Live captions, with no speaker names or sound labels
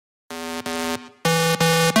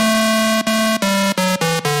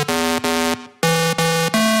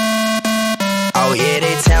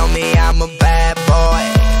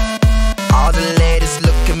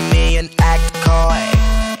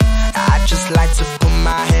like to put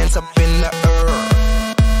my hands up in the air.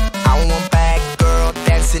 I want bad girl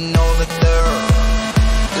dancing over there.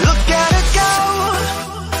 Look at her go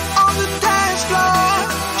on the dance floor.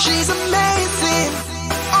 She's amazing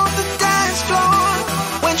on the dance floor.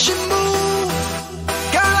 When she moves,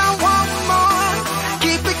 girl, I want more.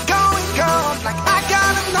 Keep it going, girl, like I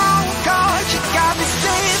gotta know, girl. She got me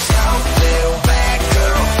saying, go, little bad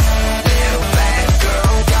girl, little bad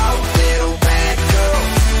girl, go, little bad girl,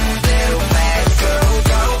 little bad girl,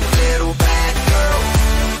 go, little bad girl,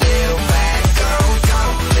 little bad girl, go,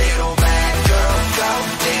 little bad girl, go,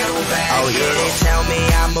 little bad girl. Oh yeah, they tell me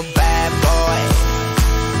I'm a bad boy.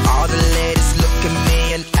 All the ladies look at me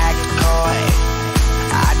and act coy.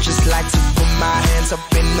 I just like to put my hands up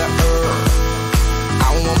in the air. I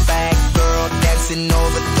want bad girl dancing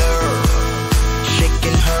over there,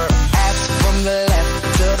 shaking her ass from the left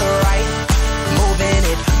to the right, moving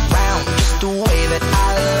it round just the way that I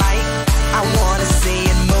like. I wanna see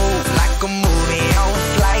it move like a movie on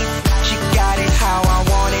flight. She got it how I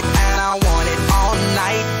want it, and I want it all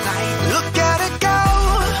night. Look at her go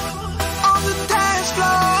on the dance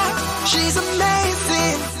floor. She's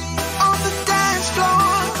amazing on the dance floor.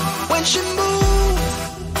 When she moves,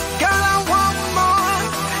 girl, I want more.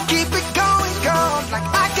 Keep it going, girl, like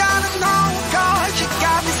I gotta know, girl. She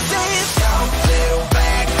got me saying, go, little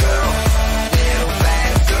bad girl, little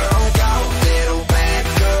bad girl, go, little bad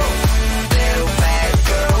girl, little bad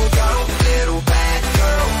girl, go, little bad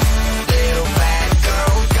girl, little bad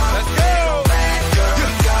girl, go, little bad girl,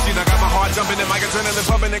 go. She done got my heart jumping and mic adrenaline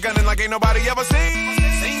pumping and gunning like ain't nobody ever seen.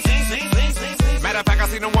 Matter of fact, I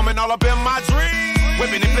seen a woman all up in my dream.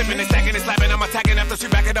 Whipping and flipping and stacking and slapping, I'm attacking after she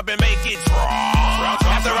back it up and make it drop.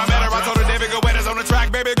 After I met her, I told her, David, go wet us on the track,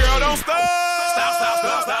 baby girl, don't stop.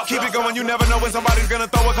 Keep it going, you never know when somebody's gonna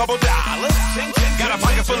throw a couple dollars. Got a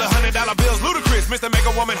pocket full of $100 bills, ludicrous, Mr. Make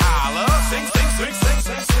a Woman holler.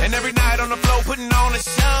 And every night on the floor, putting on a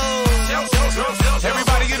show.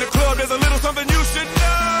 Everybody in the club, there's a little something you should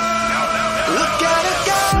know. Look at her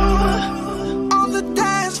go on the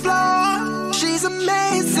dance floor. She's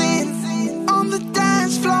amazing on the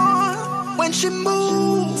dance floor. When she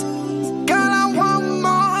moves,